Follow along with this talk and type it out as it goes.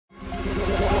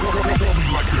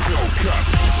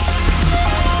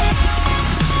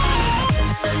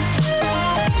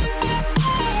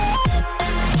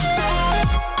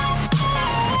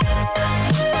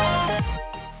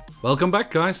Welcome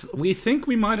back, guys. We think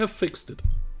we might have fixed it.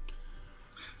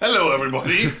 Hello,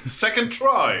 everybody. Second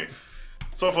try.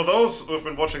 So for those who have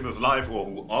been watching this live, or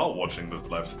who are watching this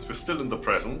live, since we're still in the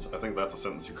present, I think that's a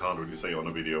sentence you can't really say on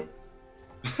a video.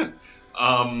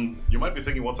 You might be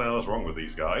thinking, what the hell is wrong with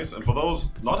these guys? And for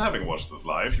those not having watched this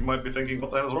live, you might be thinking,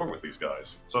 what the hell is wrong with these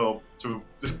guys? So, to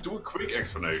do a quick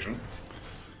explanation,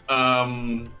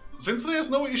 since there's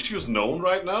no issues known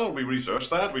right now, we researched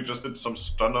that, we just did some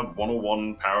standard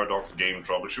 101 paradox game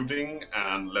troubleshooting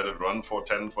and let it run for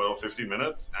 10, 12, 15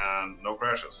 minutes, and no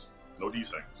crashes, no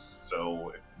desyncs.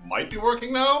 So, it might be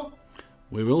working now.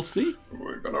 We will see.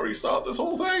 We're gonna restart this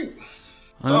whole thing.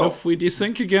 And if we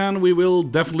desync again, we will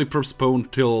definitely postpone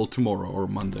till tomorrow or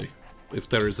Monday, if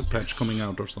there is a patch coming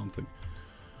out or something.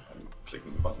 I'm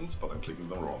clicking the buttons, but I'm clicking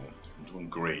them wrong. I'm doing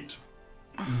great.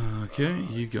 Okay,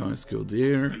 you guys go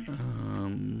there.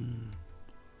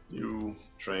 You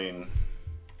train,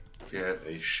 get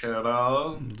a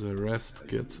shadow. The rest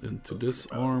gets into this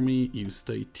army. You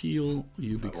stay teal.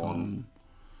 You become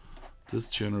this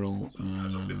general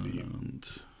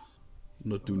and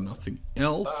not do nothing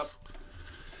else.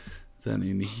 Then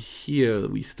in here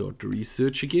we start the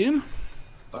research again.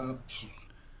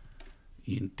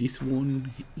 In this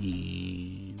one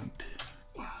and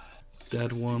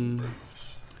that one.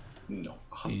 No.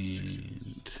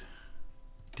 And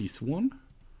this one.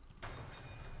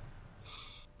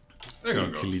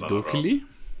 Dokili.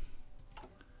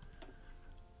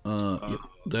 Yep,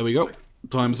 there we go.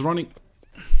 Time's running.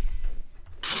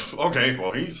 Okay,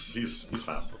 well he's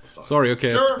fast this time. Sorry,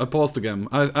 okay, Sure. I paused again.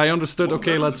 I understood.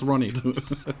 Okay, let's run it.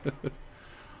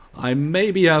 I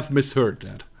maybe have misheard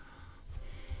that.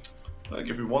 I'll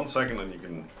give you 1 second and you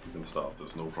can start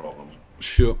this, no problem.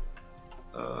 Sure.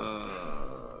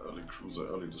 Early cruiser,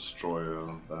 early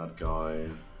destroyer, that guy.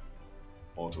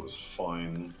 Auto is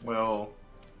fine. Well,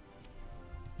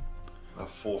 I have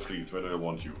 4 fleets. Where do I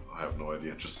want you? I have no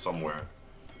idea. Just somewhere.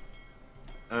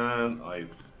 And I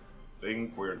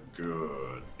think we're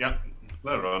good. Yeah,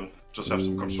 let it run. Just have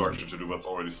some construction to do what's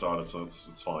already started, so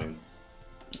it's fine.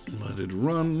 Let it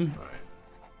run. Right.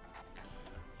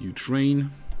 You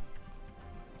train.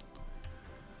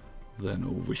 Then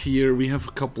over here we have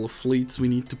a couple of fleets we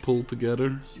need to pull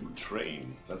together.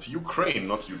 Ukraine. That's Ukraine,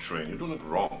 not Ukraine. You're doing it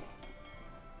wrong.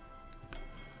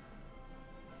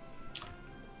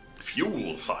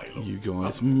 Fuel silo. You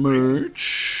guys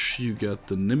merge. You get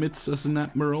the Nimitz as an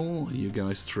admiral. You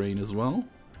guys train as well.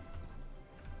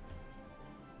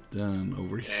 Then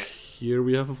over here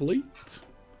we have a fleet.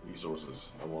 Resources.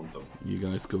 I want them. You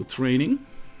guys go training.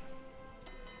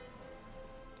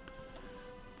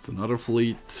 It's another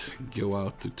fleet. Go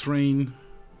out to train.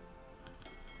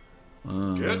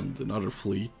 And another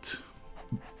fleet.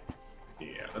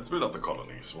 Yeah, let's build up the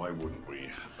colonies. Why wouldn't we?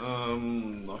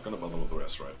 Not gonna bother with the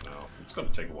rest right now. It's gonna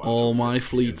take a while. All my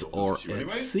fleets are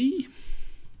at sea.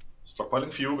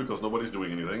 Stockpiling fuel because nobody's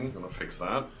doing anything. Gonna fix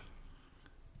that.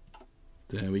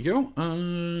 There we go.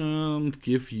 And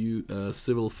give you a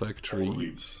civil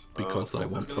factory because I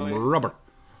want some rubber.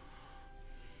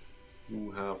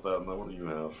 You have that, now what do you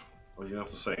have? Oh, you have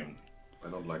the same. I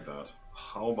don't like that.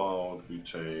 How about we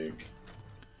take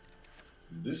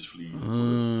this fleet and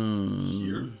put it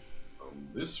here,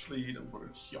 this fleet and put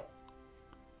it here.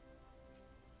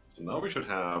 So now we should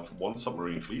have 1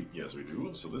 submarine fleet. Yes, we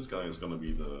do. So this guy is going to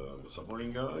be the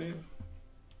submarine guy.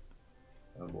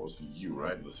 That was you,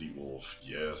 right? The Sea Wolf.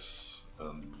 Yes.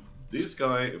 And this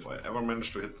guy, if I ever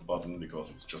manage to hit the button,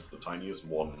 because it's just the tiniest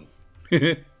one.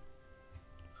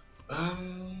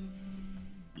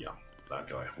 Yeah, that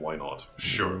guy. Why not?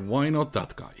 Sure. Why not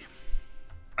that guy?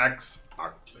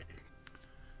 Exactly.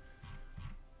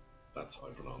 That's how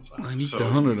I pronounce that. I need the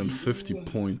 150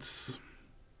 points.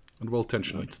 And well,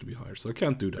 tension needs to be higher, so I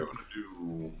can't do that.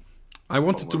 I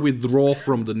wanted to withdraw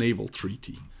from the naval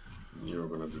treaty. You're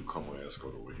gonna do convoy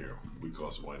escort over here,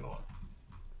 because why not?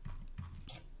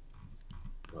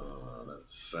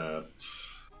 Let's set...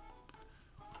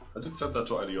 I did set that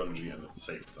to ideology and it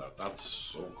saved that. That's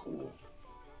so cool.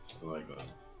 I like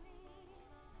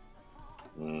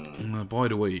that. By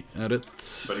the way, edit.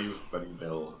 Very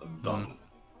well done.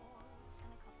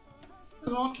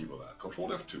 There's a hotkey for that. Control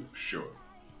F2, sure.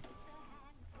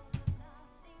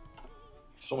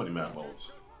 So many map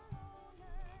modes.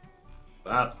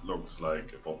 That looks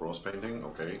like a Bob Ross painting,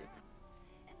 okay.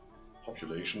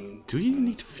 Population. Do you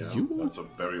need fuel? Yeah, that's a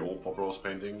very old Bob Ross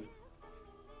painting.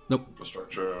 Nope.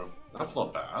 Infrastructure. That's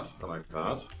not bad. I like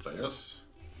that. Players.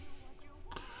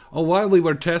 Oh, while we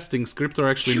were testing, Scryptar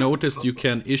actually noticed you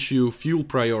can issue fuel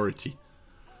priority.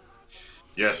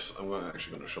 Yes, I'm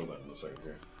actually going to show that in a second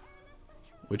here.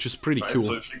 which is pretty Right, cool.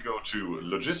 so if you go to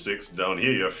logistics, down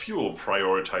here you have fuel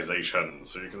prioritization.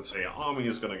 So you can say army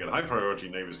is going to get high priority,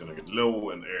 navy is going to get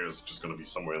low, and air is just going to be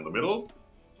somewhere in the middle.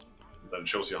 Then it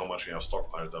shows you how much you have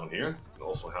stockpiled down here. You can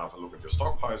also have a look at your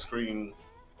stockpile screen,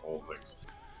 all things.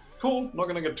 Cool, not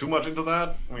going to get too much into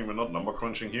that. I mean, we're not number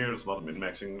crunching here, it's not a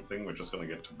min-maxing thing, we're just going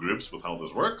to get to grips with how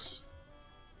this works.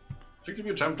 To give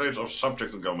you a template of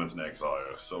subjects and governments in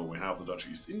exile. So we have the Dutch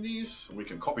East Indies, and we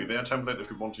can copy their template if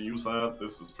we want to use that.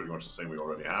 This is pretty much the same we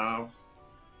already have.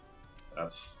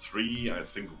 That's 3, I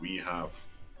think we have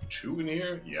 2 in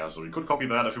here. Yeah, so we could copy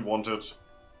that if we wanted.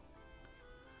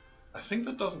 I think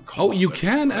that doesn't cost Oh, you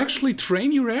can right? actually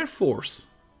train your Air Force.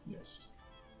 Yes.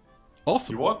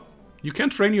 Awesome. You what? You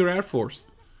can train your Air Force.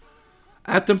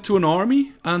 Add them to an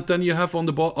army, and then you have on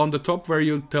the top where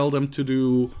you tell them to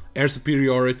do air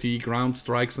superiority, ground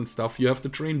strikes and stuff, you have the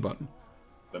train button.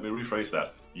 Let me rephrase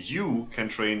that. You can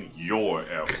train your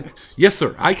Air Force. Yes,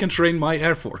 sir. I can train my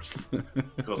Air Force.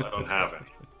 Because I don't have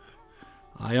any.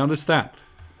 I understand.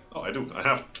 Oh, I do. I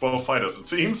have 12 fighters, it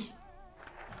seems.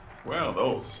 Where are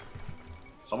those?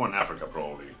 Somewhere in Africa,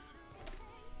 probably.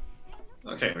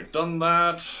 Okay, we've done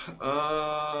that.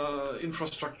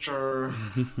 Infrastructure.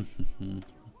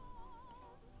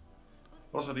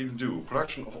 What does that even do?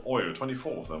 Production of oil,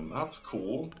 24 of them. That's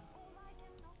cool.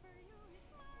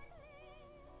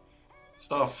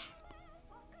 Stuff.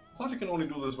 I thought you can only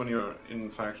do this when you're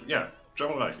in faction. Yeah,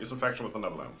 German Reich is in faction with the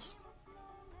Netherlands.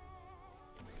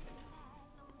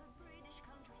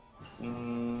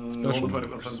 Special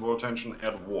 20% war tension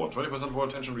at war. 20% war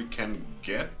tension we can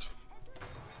get.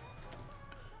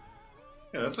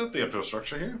 Yeah, let's let the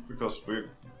infrastructure here, because we're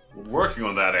working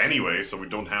on that anyway, so we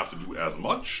don't have to do as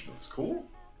much. That's cool.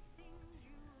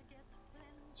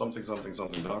 Something, something,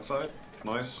 something dark side.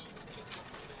 Nice.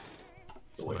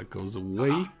 So that goes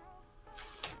away.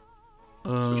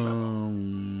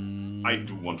 I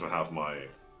do want to have my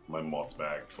mods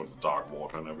back for the dark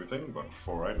water and everything, but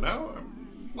for right now,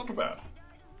 not too bad.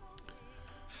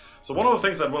 So one of the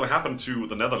things that will happen to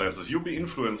the Netherlands is you'll be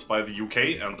influenced by the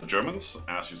UK and the Germans,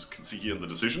 as you can see here in the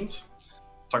decisions.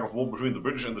 Tug of war between the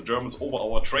British and the Germans over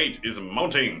our trade is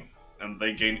mounting, and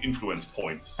they gain influence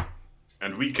points.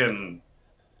 And we can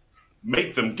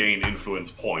make them gain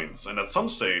influence points, and at some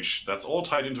stage, that's all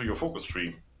tied into your focus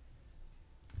tree.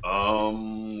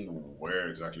 Where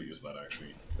exactly is that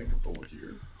actually? I think it's over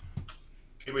here.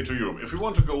 Gateway to Europe. If we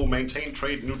want to go maintain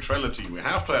trade neutrality, we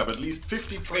have to have at least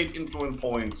 50 trade influence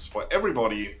points for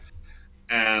everybody,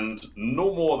 and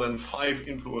no more than 5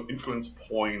 influence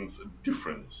points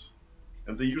difference.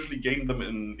 And they usually gain them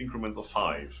in increments of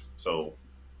 5. So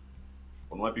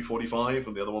one might be 45,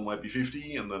 and the other one might be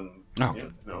 50, and then yeah,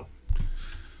 you know.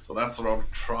 So that's where I'll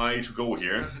try to go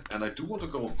here, and I do want to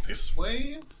go this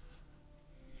way,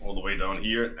 all the way down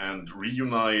here, and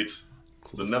reunite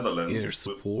the Netherlands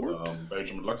with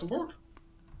Belgium and Luxembourg,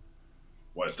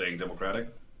 while staying democratic.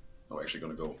 I'm actually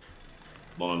going to go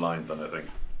non-aligned then, I think.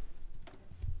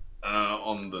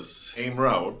 On the same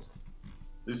route,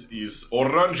 this is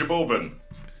Oranje-Boven.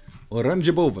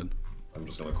 Oranje-Boven. I'm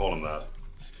just going to call him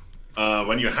that.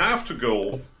 When you have to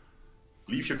go,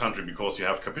 leave your country because you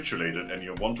have capitulated and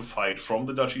you want to fight from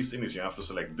the Dutch East Indies, you have to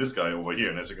select this guy over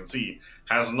here. And as you can see,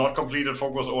 has not completed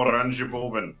focus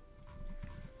Oranje-Boven.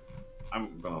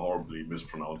 I'm gonna horribly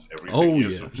mispronounce everything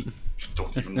here, so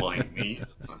don't even mind me.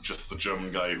 I'm just the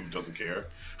German guy who doesn't care.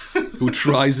 Who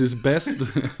tries his best.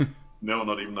 No,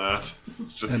 not even that.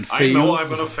 It's just, And I know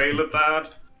fails. I'm gonna fail at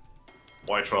that.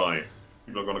 Why try?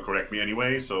 People are gonna correct me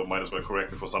anyway, so might as well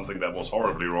correct me for something that was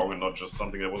horribly wrong and not just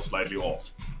something that was slightly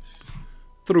off.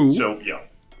 True. So yeah.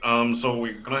 So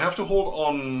we're gonna have to hold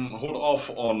off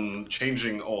on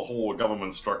changing our whole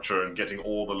government structure and getting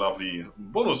all the lovely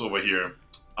bonus over here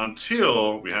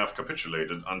until we have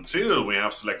capitulated, until we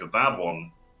have selected that one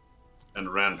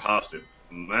and ran past it.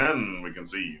 And then we can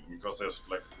see, because there's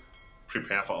like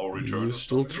prepare for our return. You're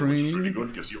still training. Which is really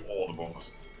good, gives you all the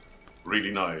bonus.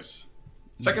 Really nice.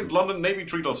 Second London Navy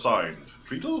treaty signed.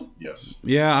 Treaty? Yes.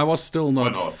 Yeah, I was still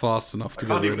not fast enough to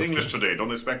get rid of I can't even English today,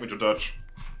 don't expect me to Dutch.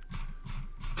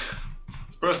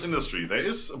 Dispersed industry. There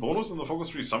is a bonus in the focus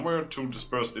tree somewhere to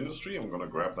dispersed industry. I'm gonna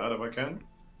grab that if I can.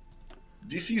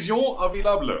 Decision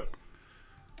available.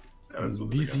 Yeah,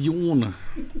 Decision.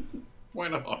 Why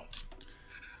not?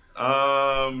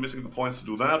 Missing the points to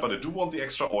do that, but I do want the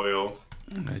extra oil.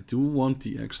 I do want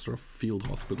the extra field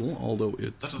hospital, although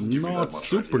it's not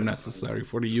super necessary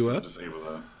for the US. Disable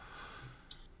that.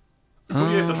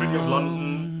 Create the Treaty of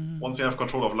London. Once you have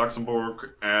control of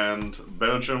Luxembourg and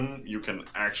Belgium, you can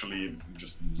actually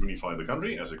just unify the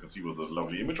country, as you can see with this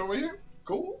lovely image over here.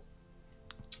 Cool.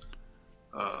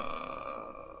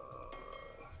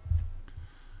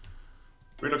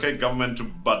 Relocate government to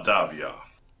Batavia.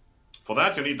 For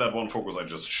that, you need that one focus I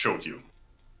just showed you.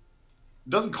 It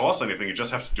doesn't cost anything, you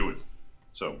just have to do it.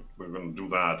 So, we're going to do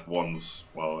that once,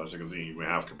 well, as you can see, we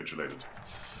have capitulated.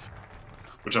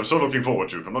 Which I'm so looking forward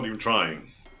to, I'm not even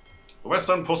trying. The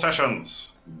Western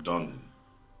possessions, done.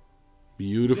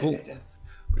 Beautiful.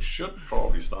 We should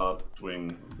probably start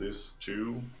doing this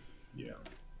too. Yeah,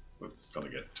 let's gonna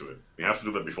get to it. We have to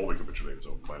do that before we capitulate,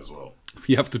 so might as well.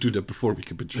 We have to do that before we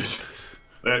capitulate.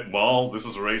 Well, this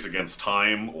is a race against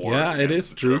time, or yeah, it is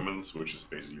the true. Germans, which is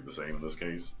basically the same in this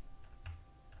case.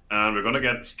 And we're gonna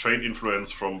get trade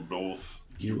influence from both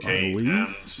UK and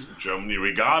Germany,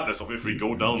 regardless of if we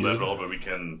go down that route where we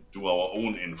can do our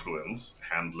own influence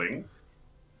handling.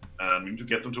 And we need to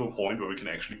get them to a point where we can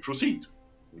actually proceed,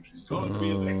 which is going to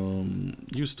be a thing.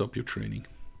 You stop your training.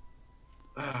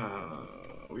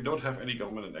 We don't have any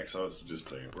government in exiles to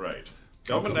display. Right.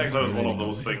 Government in exile is one of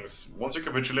those things. Once you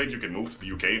capitulate, you can move to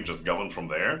the UK and just govern from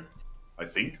there. I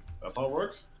think that's how it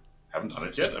works. Haven't done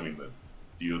it yet. I mean, the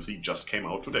DLC just came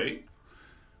out today.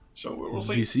 So we'll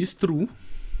see. This is true.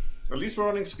 At least we're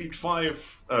running speed 4.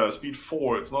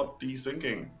 It's not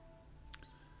desyncing.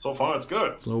 So far, it's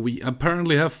good. So we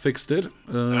apparently have fixed it.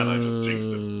 And I just jinxed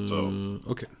it. So,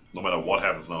 okay. No matter what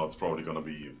happens now, it's probably going to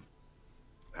be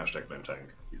 #blame tank,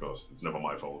 because it's never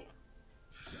my fault.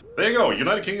 There you go.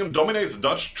 United Kingdom dominates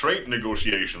Dutch trade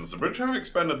negotiations. The British have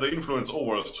expanded their influence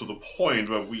over us to the point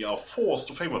where we are forced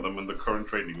to favor them in the current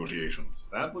trade negotiations.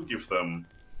 That will give them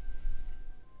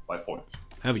 5 points.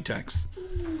 Heavy tax.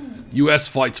 US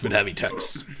fights with heavy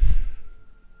tax.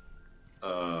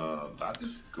 That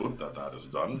is good that that is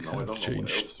done. Now I don't know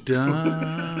what else to do.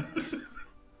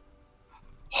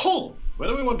 Hull! Where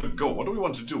do we want to go? What do we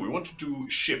want to do? We want to do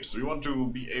ships. We want to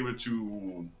be able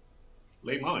to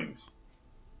lay mines.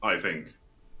 I think.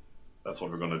 That's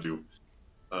what we're going to do.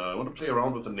 I want to play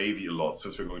around with the Navy a lot,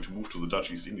 since we're going to move to the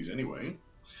Dutch East Indies anyway.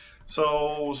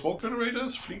 So, smoke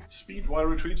generators, fleet speed while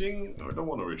retreating. No, I don't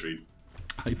want to retreat.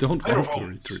 I don't want to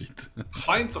retreat.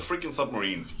 Find the freaking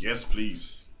submarines. Yes,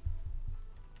 please.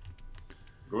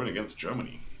 Going against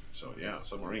Germany. So, yeah,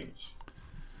 submarines.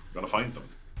 Gonna find them.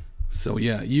 So,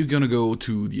 yeah, you're gonna go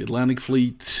to the Atlantic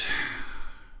Fleet.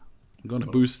 I'm gonna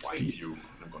boost you.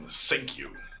 I'm gonna sink you.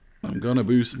 I'm gonna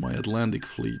boost my Atlantic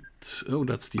Fleet. Oh,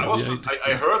 that's the Asiatic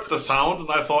I heard the sound and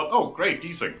I thought, oh, great,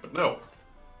 desync, but no.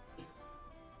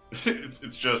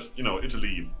 it's just, you know,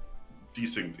 Italy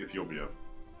desynced Ethiopia.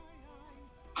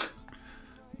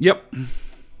 Yep.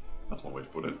 That's one way to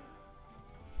put it.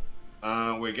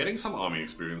 We're getting some army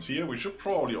experience here. We should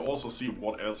probably also see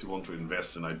what else we want to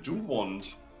invest in. I do want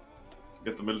to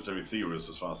get the military theorists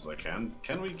as fast as I can.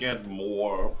 Can we get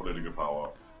more political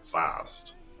power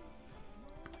fast?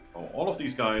 Oh, all of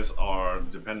these guys are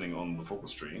depending on the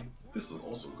focus tree. This is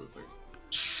also a good thing.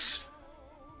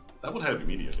 That would help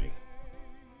immediately.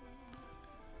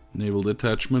 Naval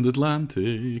Detachment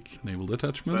Atlantic. Naval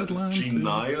Detachment Atlantic.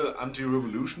 Genial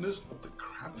anti-revolutionist? What the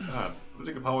crap is that?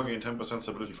 Political power gain 10%,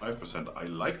 stability 5%. I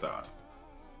like that.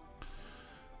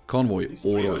 Convoy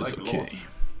auto is okay.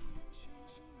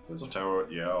 Winds of Terror,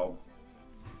 yeah.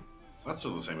 That's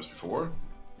still the same as before.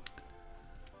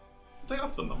 Did they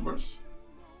up the numbers?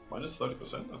 Minus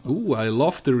 30%? Ooh, I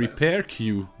love the repair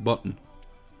queue button.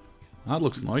 That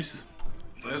looks nice.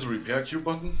 There's a repair queue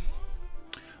button.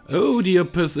 Oh, the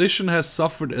opposition has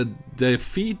suffered a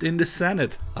defeat in the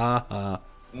Senate. Haha.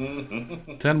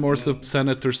 10 more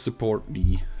senators support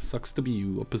me. Sucks to be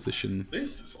you, opposition.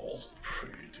 This is also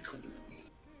pretty cool.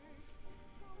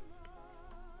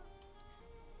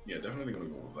 Yeah, definitely gonna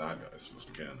go with that, guys, once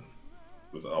again.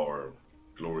 With our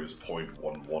glorious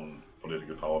 0.11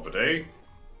 political power per day.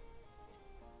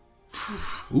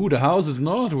 Ooh, the house is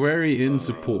not very in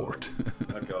support.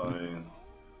 That guy.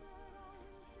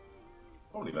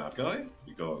 Probably that guy,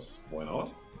 because why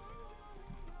not?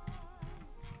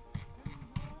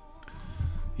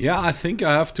 Yeah, I think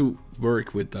I have to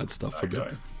work with that stuff a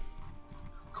bit.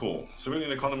 Cool.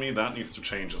 Civilian economy, that needs to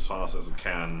change as fast as it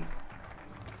can.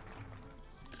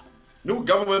 New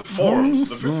government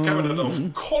forms. The 5th cabinet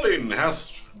of Colin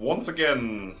has once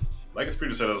again, like its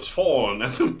predecessors, fallen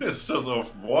at the ministers of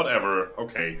whatever.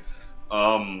 Okay.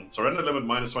 Surrender limit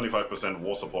minus 25%,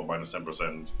 war support minus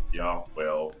 10%. Yeah,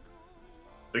 well,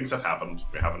 things have happened.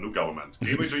 We have a new government.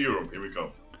 Gateway to Europe. Here we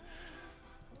go.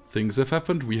 Things have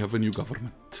happened. We have a new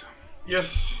government.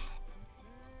 Yes.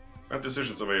 And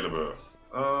decisions available.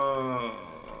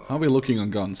 How are we looking on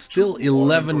guns? Still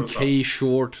 11k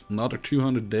short. Another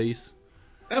 200 days.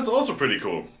 That's also pretty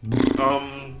cool.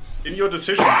 In your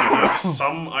decisions, you have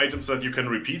some items that you can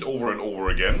repeat over and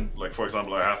over again. Like, for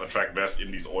example, I have attract best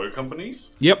in these oil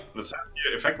companies. Yep. It says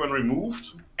here, effect when removed,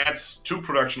 adds 2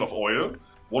 production of oil,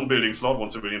 1 building slot,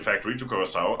 1 civilian factory to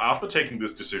Curacao after taking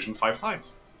this decision 5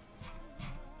 times.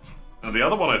 And the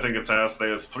other one, I think it says,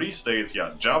 there's 3 states,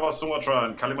 yeah, Java, Sumatra,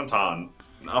 and Kalimantan.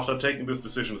 And after taking this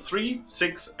decision 3,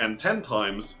 6, and 10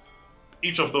 times,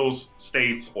 each of those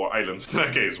states, or islands in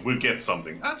that case, will get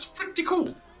something. That's pretty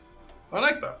cool. I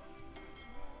like that.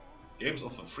 Games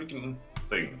of the freaking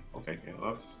thing. Okay, yeah,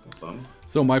 that's done.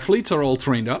 So my fleets are all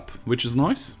trained up, which is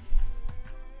nice.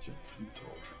 Your fleets are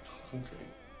all trained. Okay,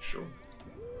 sure.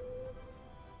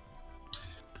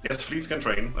 Yes, fleets can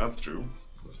train, that's true.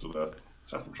 Let's do that.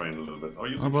 Let's have them train a little bit. Oh,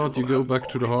 how about you go back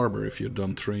to the harbor if you're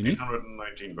done training?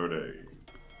 819 per day.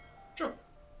 Sure.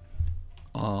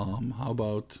 How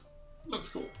about... Looks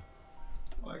cool.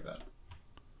 I like that.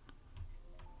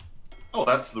 Oh,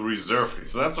 that's the reserve fleet.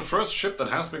 So that's the first ship that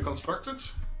has been constructed.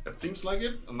 It seems like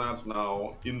it, and that's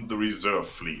now in the reserve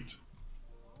fleet.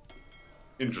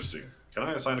 Interesting. Can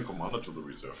I assign a commander to the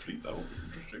reserve fleet? That would be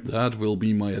interesting. That will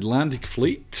be my Atlantic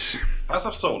fleet.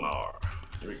 Passive sonar.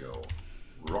 Here we go.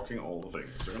 Rocking all the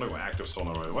things. So we're gonna go active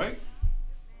sonar right away.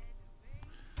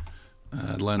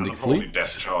 Atlantic and fleet.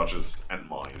 Death charges and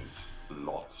mines. Lots and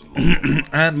lots of mines.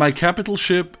 And my capital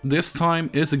ship this time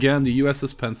is again the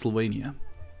USS Pennsylvania.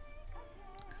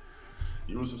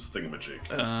 USS Thingamajig.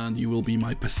 And you will be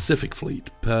my Pacific fleet.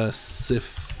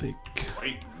 Pacific.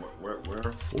 Wait,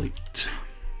 where? Fleet.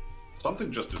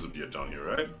 Something just disappeared down here,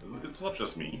 right? It's not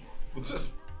just me. It's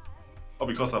just... Oh,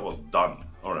 because that was done.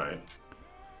 Alright.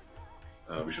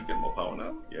 We should get more power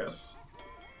now. Yes.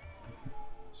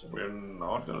 So we're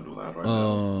not gonna do that right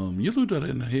now. You do that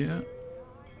in here.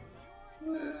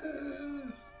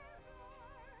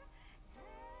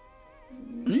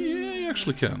 Yeah, you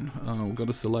actually can. I'm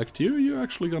gonna select you. You're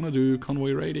actually gonna do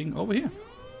convoy raiding over here.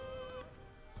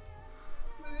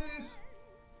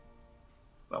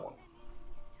 That one.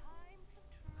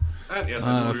 And yes,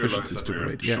 efficiency is too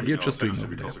great. Yeah, you're just doing over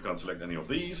there. Because we can't select any of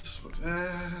these. But,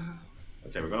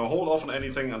 okay, we're gonna hold off on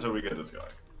anything until we get this guy.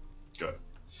 Good.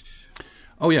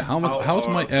 Oh yeah, how's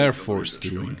my Air Force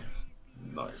doing?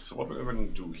 Nice. So what we're gonna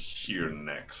do here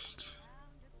next?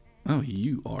 Oh,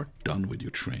 you are done with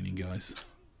your training, guys.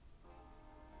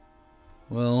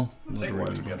 Well, not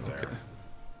really, but okay.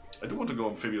 I do want to go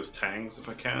amphibious tanks if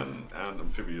I can, and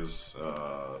amphibious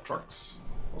trucks.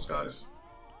 Those guys.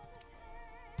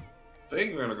 I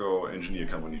think we're gonna go engineer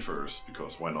company first,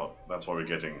 because why not? That's why we're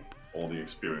getting all the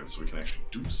experience, so we can actually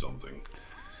do something.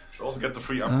 Should also get the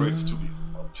free upgrades to the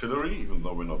artillery, even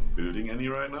though we're not building any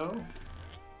right now.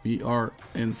 We are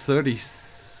in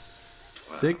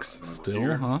 36 still,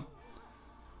 here. huh?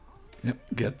 Yep,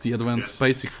 get the advanced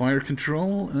basic fire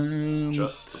control, and...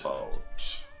 Just about.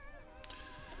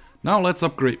 Now let's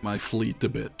upgrade my fleet a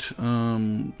bit.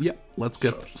 Yeah, let's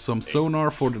get some sonar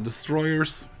for the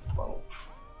destroyers. 12,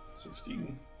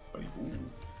 16, 20,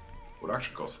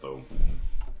 production cost though.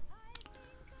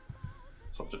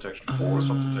 Sub-detection 4,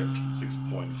 sub-detection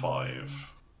 6.5.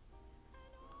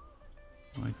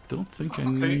 I don't think I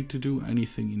need to do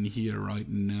anything in here right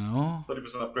now.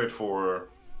 30% upgrade for...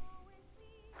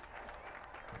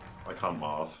 I can't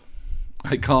math.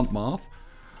 I can't math.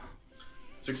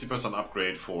 60%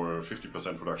 upgrade for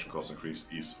 50% production cost increase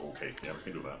is okay. Yeah, we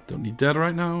can do that. Don't need that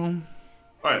right now.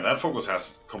 Alright, that focus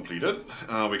has completed.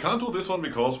 We can't do this one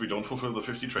because we don't fulfill the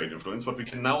 50 trade influence, but we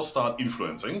can now start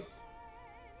influencing.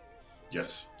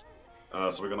 Yes.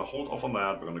 So we're gonna hold off on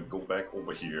that. We're gonna go back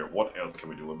over here. What else can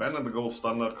we do? Abandon the gold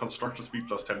standard, constructor speed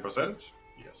plus 10%?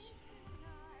 Yes.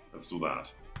 Let's do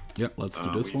that. Yeah, let's do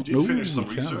this one. We did finish some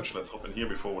research. Let's hop in here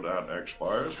before that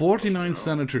expires. 49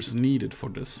 senators needed for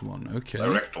this one. Okay.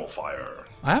 Director fire.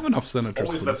 I have enough senators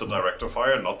always for let this the one. director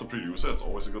fire, not the producer. It's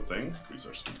always a good thing.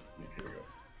 Research speed. Here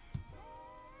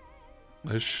we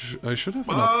go. I should have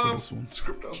enough for this one.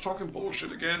 Scryptar's talking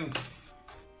bullshit again.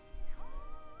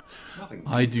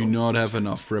 I do not have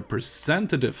enough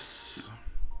representatives.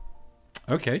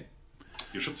 Okay.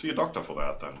 You should see a doctor for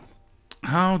that then.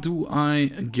 How do I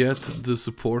get the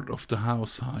support of the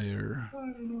house higher? I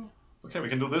don't know. Okay, we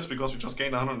can do this because we just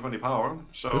gained 120 power.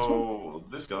 So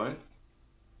this guy.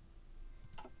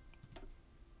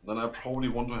 Then I probably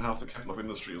want to have the captain of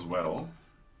industry as well.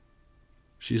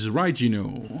 She's right, you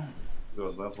know.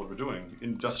 Because that's what we're doing.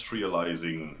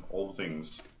 Industrializing all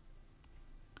things.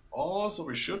 Also,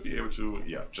 we should be able to,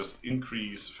 yeah, just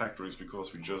increase factories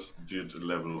because we just did a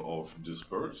level of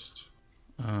dispersed.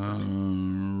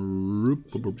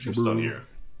 Ships done here.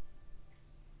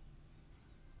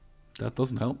 That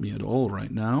doesn't help me at all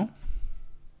right now.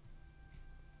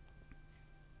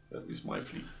 That is my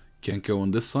fleet. Can't go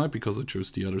on this side because I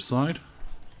chose the other side.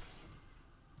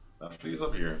 That fleet is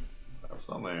up here. That's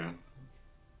down there.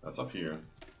 That's up here.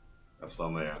 That's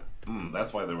down there.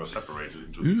 That's why they were separated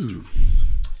into these two fleets.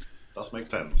 Does make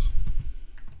sense.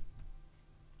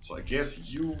 So I guess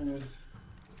you're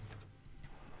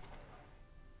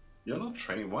not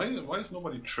training. Why is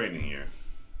nobody training here?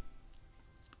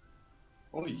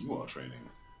 Only you are training.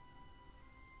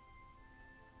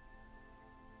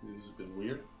 This has been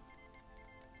weird.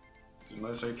 Didn't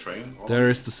I say train? There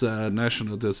is this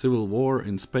the civil war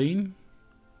in Spain.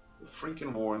 The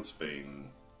freaking war in Spain.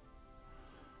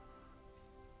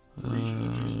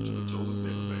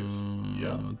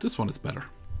 Yeah. This one is better.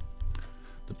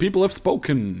 The people have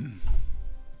spoken.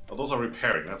 Oh, those are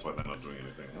repairing. That's why they're not doing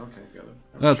anything. Okay, get it.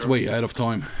 That's way out of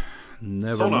time.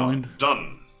 Never mind.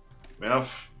 Done. We have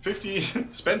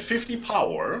 50. Spent 50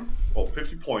 power. Well,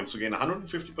 50 points to gain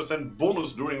 150%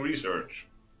 bonus during research.